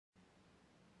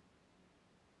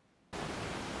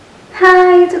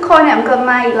Hi ทุกคนแอมกลับ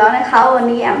มาอีกแล้วนะคะวัน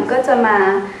นี้แอมก็จะมา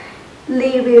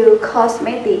รีวิวคอสเม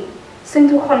ติกซึ่ง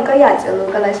ทุกคนก็อยากจะรู้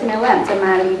กันแล้วใช่ไหมว่าแอมจะม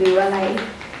ารีวิวอะไร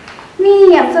นี่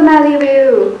แอมจะมารีวิว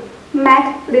MAC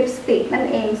ลิปสติกนั่น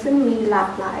เองซึ่งมีหลา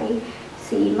กหลาย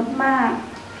สีมาก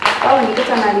ๆก็วันนี้ก็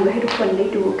จะมารีวิวให้ทุกคนได้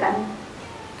ดูกัน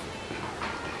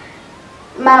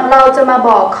เราจะมาบ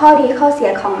อกข้อดีข้อเสีย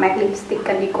ของ MAC ลิปสติก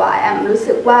กันดีกว่าแอมรู้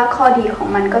สึกว่าข้อดีของ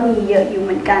มันก็มีเยอะอยู่เ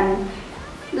หมือนกัน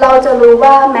เราจะรู้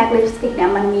ว่า MAC ลิปสติกเนี่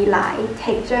ยมันมีหลาย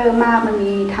texture มากมัน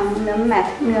มีทั้งเนื้อแมต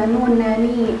ต์เนื้อนุ่นเนื้อ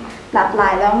นี่หลากหลา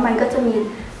ยแล้วมันก็จะมี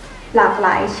หลากหล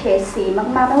ายเฉดสีมา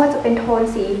กๆไม่ว่าจะเป็นโทน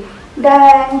สีแด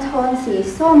งโทนสี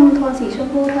ส้มโทนสีชม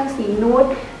พูโทนสีนูด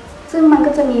ซึ่งมัน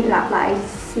ก็จะมีหลากหลาย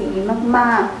สีม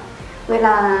ากๆเวล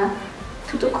า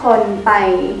ทุกๆคนไป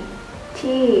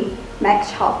ที่ MAC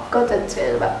Shop ก็จะเจ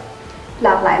อแบบหล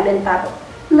ากหลายเลนส์ตาแบบ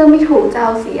เลือกไม่ถูกจะเอ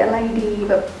าสีอะไรดี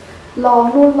แบบลอง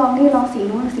นู่นลองนี่ลองสี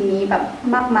นู่นสีนี้แบบ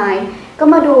มากมายก็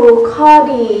มาดูข้อ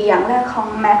ดีอย่างแรกของ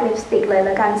MAC Lipstick เลย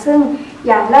ละกันซึ่ง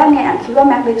อย่างแรกเนี่ยคิดว่า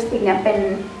MAC Lipstick เนี่ยเป็น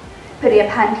ผลิต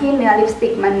ภัณฑ์ที่เนื้อลิปสติ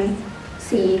กมัน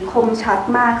สีคมชัด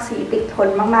มากสีติดทน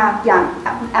มากๆอย่าง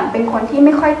แอมเป็นคนที่ไ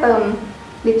ม่ค่อยเติม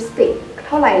ลิปสติกเ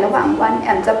ท่าไหร่ระหว่างวันแอ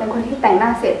มจะเป็นคนที่แต่งหน้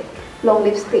าเสร็จลง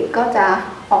ลิปสติกก็จะ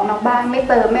ออกนอกบ้านไม่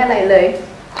เติมไม่อะไรเลย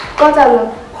ก็จะ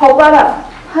พบว่าแบบ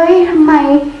เฮ้ยทำไม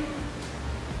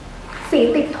สี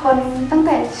ติดทนตั้งแ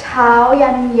ต่เช้ายั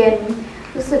นเย็น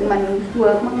รู้สึกมันเวิ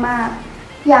ร์กมาก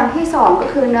ๆอย่างที่สองก็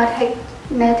คือเ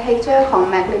นื้อ texture ของ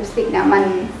MAC Lipstick เนี่ยมัน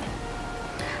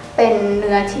เป็นเ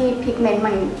นื้อที่พิกเมนต์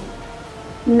มัน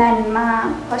แน่นมาก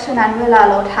เพราะฉะนั้นเวลา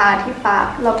เราทาที่ปาก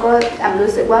เราก็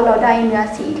รู้สึกว่าเราได้เนื้อ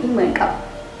สีที่เหมือนกับ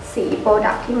สีโปร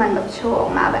ดักที่มันแบบโชว์ออ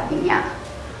กมาแบบอย่างเงี้ย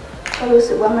ก็รู้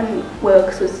สึกว่ามันเวิร์ก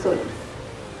สุด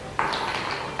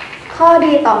ๆข้อ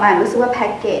ดีต่อมารู้สึกว่าแพ็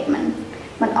กเกจมั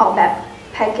นออกแบบ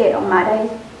แพ็กเกจออกมาได้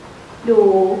ดู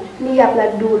เรียบและ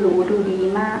ดูหรูดูดี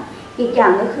มากอีกอย่า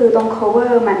งก็คือตรง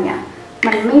cover มันเนี่ย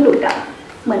มันไม่หลุดอ่ะ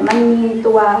เหมือนมันมี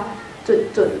ตัว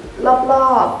จุดร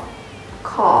อบ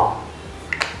ๆขอบ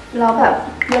แล้วแบบ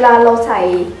เวลาเราใส่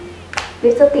ลิ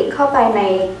ปสติกเข้าไปใน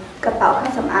กระเป๋าเครื่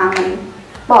องสำอางมัน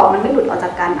ปอกมันไม่หลุดออกจ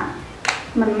ากกันอ่ะ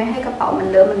มันไม่ให้กระเป๋ามัน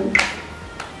เลอะมัน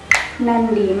แน่น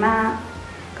ดีมาก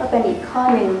ก็เป็นอีกข้อ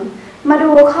หนึ่งมาดู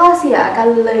ข้อเสียกัน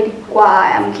เลยดีกว่า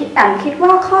แอมคิดว่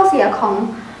าข้อเสียของ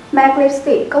MAC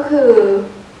Lipstick ก็คือ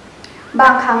บา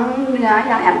งครั้งเนื้ออ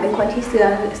ย่างแอมเป็นคนที่ซื้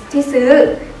อ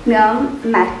เนื้อ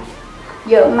แมตต์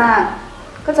เยอะมาก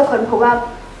ก็จะค้นพบว่า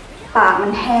ปากมั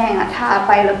นแห้งอะทาไ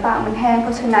ปแล้วปากมันแห้งเพ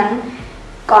ราะฉะนั้น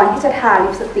ก่อนที่จะทาลิ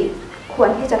ปสติกควร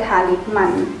ที่จะทาลิปมั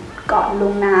นก่อนล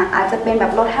งหน้าอาจจะเป็นแบ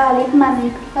บเราทาลิปมัน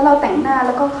แล้วเราแต่งหน้าแ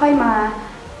ล้วก็ค่อยมา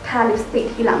ทาลิปสติก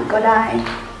ทีหลังก็ได้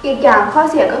อีกอย่างข้อ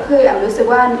เสียก็คือแอมรู้สึก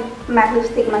ว่า MAC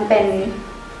Lipstick มันเป็น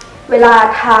เวลา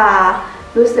ทา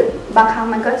รู้สึกบางครั้ง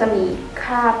มันก็จะมีค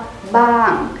ราบบ้า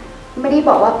งไม่ได้บ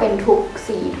อกว่าเป็นทุก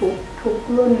สีทุก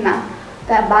รุ่นนะแ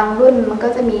ต่บางรุ่นมันก็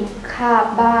จะมีคราบ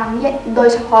บ้างโดย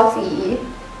เฉพาะ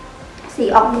สี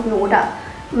ออกนูดๆอ่ะ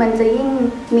มันจะยิ่ง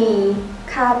มี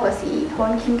คราบกว่าสีโท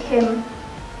นเข้ม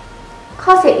ข้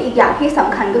อเสียอีกอย่างที่ส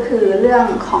ำคัญก็คือเรื่อง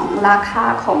ของราคา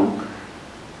ของ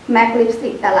MAC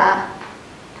Lipstick แต่ละ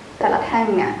แท่ง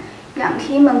เนี่ยอย่าง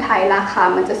ที่เมืองไทยราคา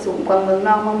มันจะสูงกว่าเมืองน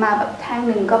อกมากๆแบบแท่ง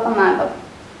หนึ่งก็ประมาณแบบ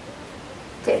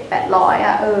700-800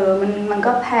อ่ะมัน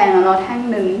ก็แพงเนาะแท่ง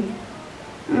หนึ่ง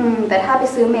แต่ถ้าไป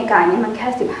ซื้ออเมริกาเนี่ยมันแค่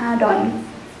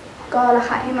$15ก็ราค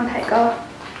าที่เมืองไทยก็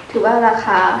ถือว่าราค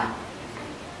า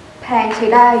แพงใช้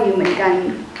ได้อยู่เหมือนกัน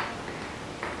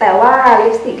แต่ว่าลิ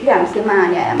ปสติกที่แอมซื้อมา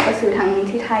เนี่ยแอมก็ซื้อทั้ง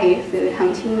ที่ไทยซื้อทั้ง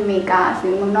ที่อเมริกาซื้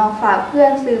อเมืองนอกฝากเพื่อ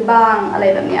นซื้อบ้างอะไร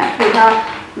แบบเนี้ยคือถ้า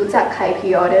รู้จักใครพรี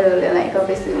ออเดอร์หรืออะไรก็ไ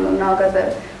ปซื้อเมืองนอกก็จะ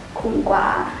คุ้มกว่า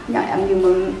อย่างแอมอยู่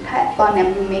ตอนแอม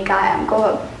อยู่อเมริกาแอมก็แบ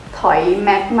บถอยแ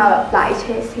ม็กมาแบบหลายเฉ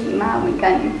ดสีมากเหมือนกั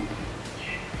น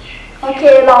โอเค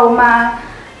เรามา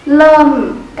เริ่ม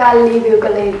การรีวิวกั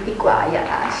นเลยดีกว่าอย่า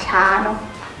ช้าเนาะ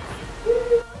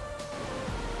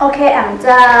โอเคแอมจ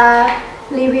ะ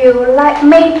รีวิว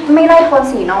ไม่ไล่โทน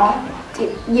สีเนาะ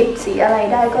หยิบสีอะไร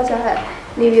ได้ก็จะ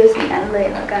รีวิวสีนั้นเลย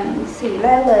แล้วกันสีแร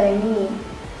กเลยนี่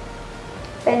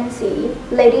เป็นสี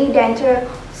Lady Danger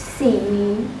สี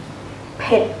นี้เ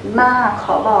ผ็ดมากข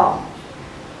อบอก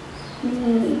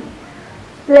นี่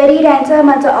Lady Danger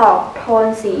มันจะออกโทน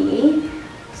สี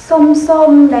ส้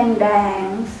มๆแดง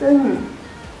ๆซึ่ง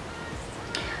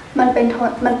มันเป็น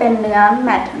เนื้อแม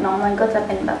ตต์เนาะมันก็จะเ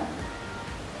ป็นแบบ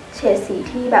เฉดสี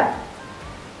ที่แบบ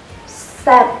แ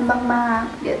ซ่บมาก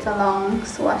ๆเดี๋ยวจะลอง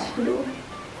สวอชดู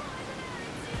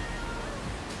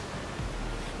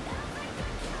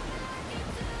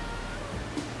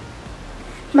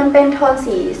มันเป็นโทน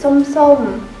สีส้ม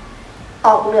ๆอ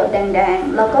อกเหลือบแดง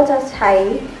ๆแล้วก็จะใช้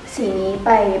สีนี้ไป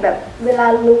แบบเวลา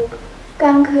ลุก กล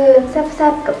างคืนแซ่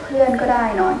บๆกับเพื่อนก็ได้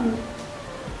เนาะ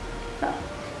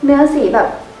เนื้อสีแบบ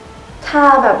ทา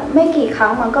แบบไม่กี่ครั้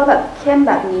งมันก็แบบเข้มแ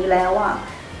บบนี้แล้วอ่ะ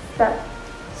แบบ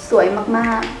สวยม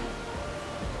าก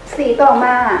ๆสีต่อม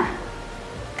า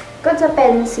ก็จะเป็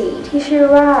นสีที่ชื่อ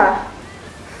ว่า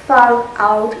Fall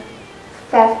Out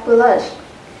Fat Blush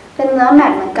เป็นเนื้อแม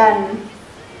ตต์เหมือนกัน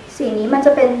สีนี้มันจ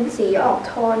ะเป็นสีออก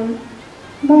โทน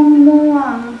ม่ว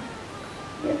ง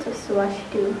ๆเดี๋ยวจะสวอช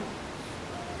ดู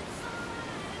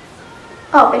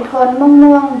ออกเป็นโทน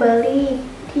ม่วงๆเบอร์รี่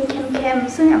ที่เข้ม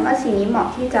ๆซึ่งอย่างว่าสีนี้เหมาะ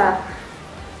ที่จะ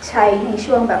ใช้ใน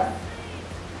ช่วงแบบ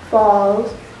fall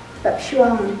แบบช่ว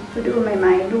งฤดูใบไ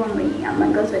ม้ร่วงอะไรอย่างเงี้ยมัน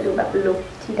ก็จะดูแบบลุค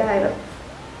ที่ได้แบบ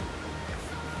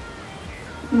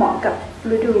เหมาะกับ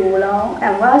ฤดูแล้วแอ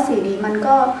มว่าสีนี้มัน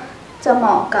ก็จะเหม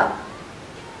าะกับ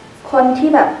คนที่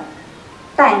แบบ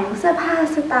แต่งเสื้อผ้า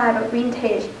สไตล์แบบวินเท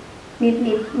จ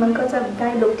นิดๆมันก็จะได้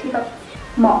ลุคที่แบบ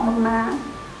เหมาะมาก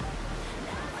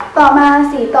ๆต่อมา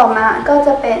สีต่อมาก็จ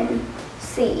ะเป็น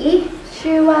สี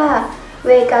ชื่อว่า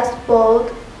Vegas Bold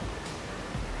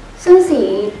ซึ่งสี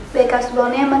Vegas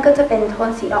Bold เนี่ยมันก็จะเป็นโทน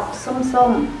สีออกส้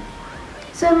ม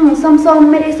ๆซึ่งส้ม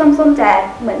ๆไม่ได้ส้มๆแจ๊ด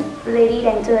เหมือน Lady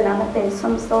Danger นะมันเป็น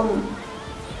ส้ม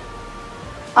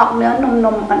ๆออกเนื้อน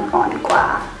มอ่อนๆกว่า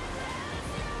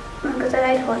มันก็จะไ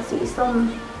ด้โทนสีส้ม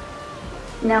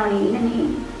แนวนี้นั่นเอ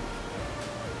ง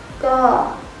ก็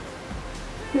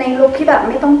ในลุคที่แบบ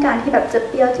ไม่ต้องการที่แบบจะ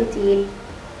เปรี้ยวจี๊ด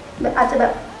ๆแบบอาจจะแบ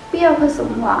บเปรี้ยวผสม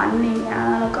หวานอะไรเงี้ย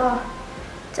แล้วก็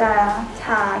จะท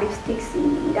าลิปสติกสี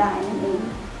นี้ได้นั่นเอง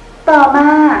ต่อมา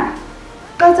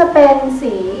ก็จะเป็น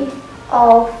สี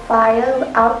All Fire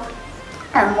Up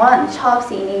แอมว่าชอบ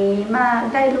สีนี้มาก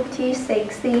ได้ลุคที่เซ็ก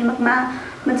ซี่มาก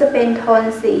ๆมันจะเป็นโทน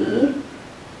สี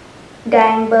แด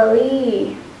งเบอร์รี่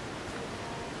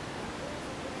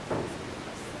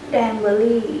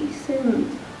ซึ่ง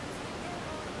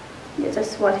เดี๋ยวจะ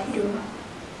สวอตให้ดู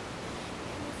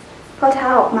พอทา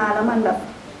ออกมาแล้วมันแบบ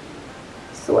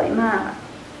สวยมาก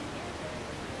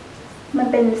มัน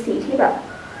เป็นสีที่แบบ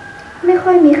ไม่ค่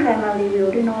อยมีใครมารีวิว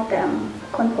ด้วยเนาะแต่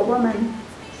คนพบว่ามัน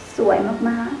สวย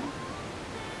มาก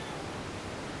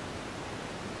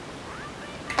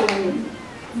ๆตัวนี้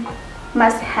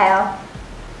must have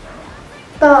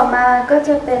ต่อมาก็จ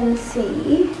ะเป็นสี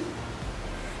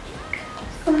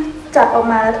จับออก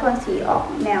มาแล้วโทนสีออก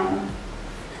แนว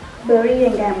เบอร์รี่แ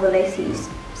ดงๆเลยสี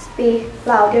speak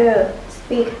louder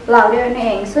นั่นเอ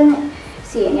งซึ่ง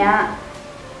สีเนี้ย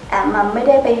แอมไม่ไ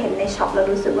ด้ไปเห็นในช็อปแล้ว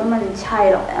รู้สึกว่ามันใช่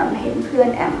หรอกแอมเห็นเพื่อน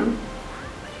แอม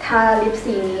ทาลิป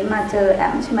สีนี้มาเจอแอ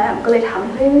มใช่ไหมแอมก็เลยถาม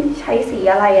เฮ้ยใช้สี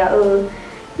อะไรอะ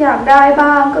อยากได้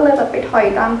บ้างก็เลยแบบไปถอย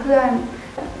ตามเพื่อน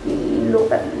นี้ลุค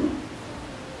แบบนี้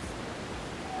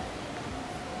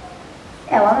แ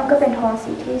อมว่ามันก็เป็นโทน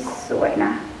สีที่สวยน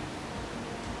ะ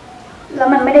แล้ว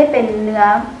มันไม่ได้เป็นเนื้อ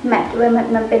แมตต์ด้วย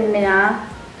มันเป็นเนื้อ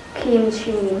ครีม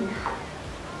ชีน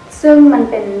ซึ่งมัน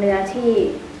เป็นเนื้อที่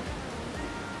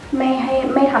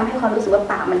ไม่ทำให้ความรู้สึกว่า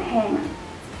ปากมันแห้ง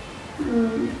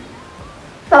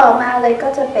ต่อมาเลยก็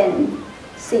จะเป็น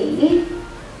สี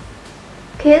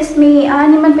Kiss Me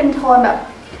นี่มันเป็นโทนแบบ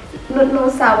นู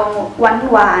สาว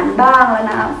หวานบ้างแล้ว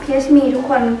นะ Kiss Me ทุก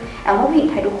คนแอมว่าผู้หญิง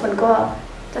ไทยทุกคนก็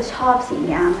จะชอบสี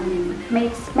นี้มันไ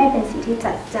ม่เป็นสีที่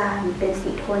จัดจ้านเป็นสี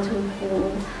โทนชมพู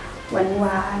หว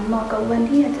านเหมาะกับวัน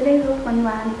ที่อยากจะได้ลุคหว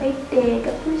านไปเดท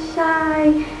กับผู้ชาย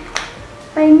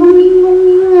ไปงุ้งมิ้ง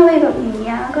อะไรแบบ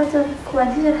นี้ก็จะควร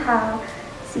ที่จะทา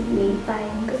สีนี้ไป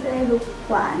มันก็จะได้ลุค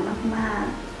หวานมาก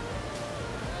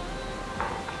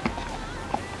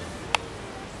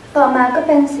ๆต่อมาก็เ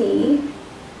ป็นสี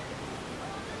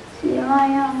อะไร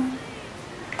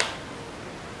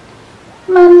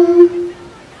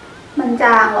มันจ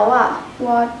างแล้วอะ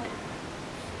What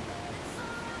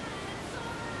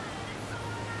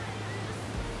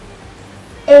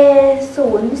A02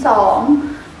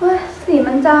เฮ้ยสี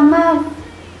มันจางมาก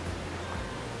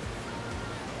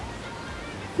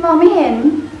มองไม่เห็น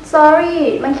sorry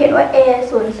มันเขียนว่า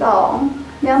A02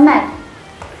 เนื้อแมตต์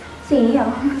สีนี้อย่าง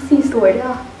สีสวยด้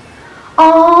วยอ๋อ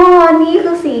นี่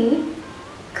คือสี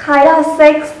คล้ายกับเซ็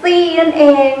กซี่นั่นเอ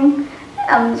ง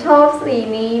ชอบสี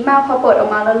นี้มากพอเปิดออก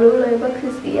มาแล้วรู้เลยว่าคื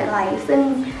อสีอะไรซึ่ง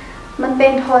มันเป็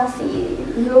นโทนสี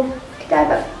ลุคที่ได้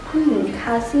แบบผู้หญิงคล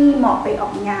าสซี่เหมาะไปออ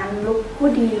กงานลุคผู้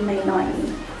ดีหน่อย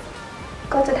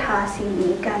ก็จะทาสี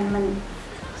นี้กันมัน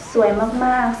สวยม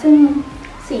ากๆซึ่ง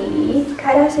สีคล้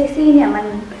ายกับเซ็กซี่เนี่ยมัน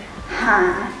หา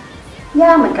ย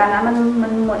ากเหมือนกันนะมั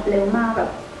นหมดเร็วมากแบบ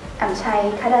ใช้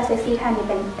คล้ายกับเซ็กซี่ท่านี้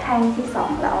เป็นแท่งที่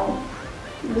2แล้ว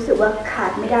รู้สึกว่าขา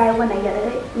ดไม่ได้วันไหน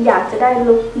อยากจะได้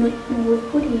ลุคนูด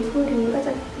ผู้ดีก็จ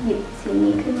ะหยิบสี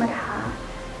นี้ขึ้นมาทา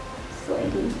สวย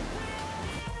ดี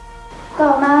ต่อ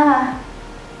มา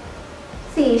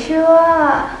สีชื่อว่า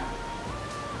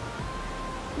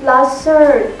Blusher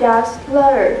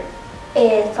Dazzler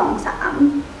A23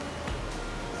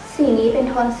 สีนี้เป็น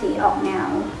โทนสีออกแนว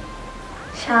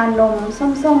ชานม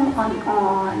ส้มๆอ่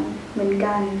อนๆเหมือน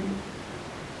กัน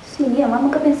สีนี้อย่างว่ามั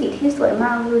นก็เป็นสีที่สวยม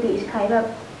ากดูดิใช้แบบ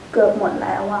เกือบหมดแ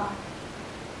ล้วอะ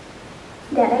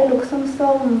อยากได้ลุค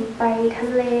ส้มๆไปทะ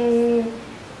เล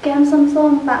แก้มส้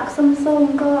มๆปากส้ม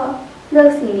ๆก็เลือก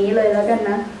สีนี้เลยแล้วกัน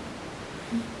นะ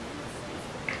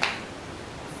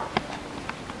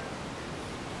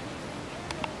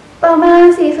ต่อมา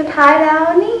สีสุดท้ายแล้ว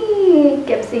นี่เ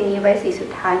ก็บสีนี้ไว้สีสุด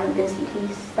ท้ายมันเป็นสีที่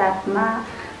แซ่บมาก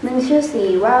มันชื่อสี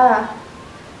ว่า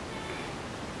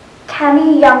Candy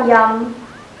Yum Yum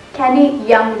Candy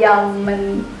Yum Yum มัน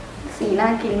สีน่า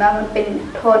กินมากมันเป็น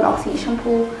โทนออกสีชม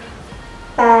พู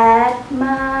แปดม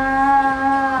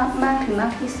ากถึงมา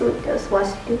กที่สุดเดี๋ยวสวอช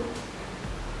ดู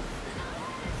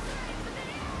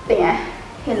เป็นไง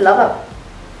เห็นแล้วแบบ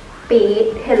ปี๊ด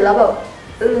เห็นแล้วแบบ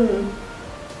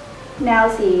แนว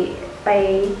สีไป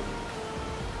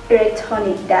อิเล็กทรอ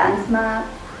นิกส์แดนซ์มาก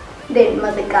เด่นมา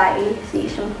แต่ไกลสี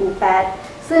ชมพูแปด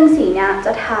ซึ่งสีนี้จ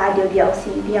ะทาเดี่ยวๆ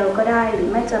สีเดียวก็ได้หรือ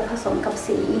ไม่จะผสมกับ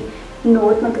สีนู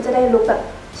ดมันก็จะได้ลุคแบบ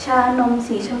ชานม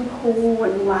สีชมพู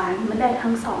หวานๆมันได้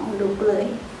ทั้งสองลุคเลย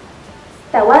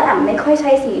แต่ว่าอ่ำไม่ค่อยใ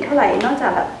ช้สีเท่าไหร่นอกจา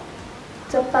กแบบ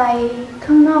จะไป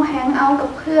ข้างนอกแฮงเอาท์กั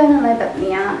บเพื่อนอะไรแบบ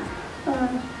นี้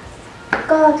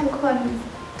ก็ทุกคน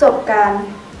จบการ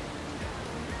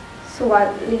สวอต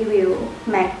รีวิว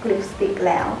แม็กลิปสติก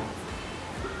แล้ว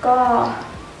ก็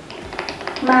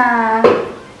มา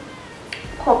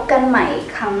พบกันใหม่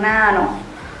ครั้งหน้าเนาะ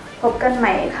พบกันให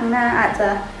ม่ครั้งหน้าอาจจะ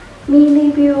มีรี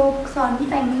วิวสอน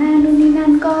แต่งหน้านู่นนี่นั่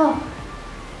นก็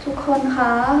ทุกคนค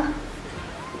ะ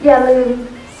อย่าลืม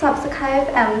subscribe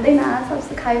แอมด้วยนะ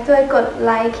subscribe ด้วยกดไ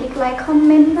ลค์คลิกไลค์คอมเ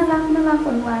มนต์น่ารัก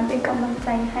หวานๆเป็นกำลังใจ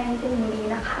ให้ได้ยินดี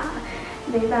นะคะ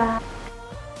บ๊ายบาย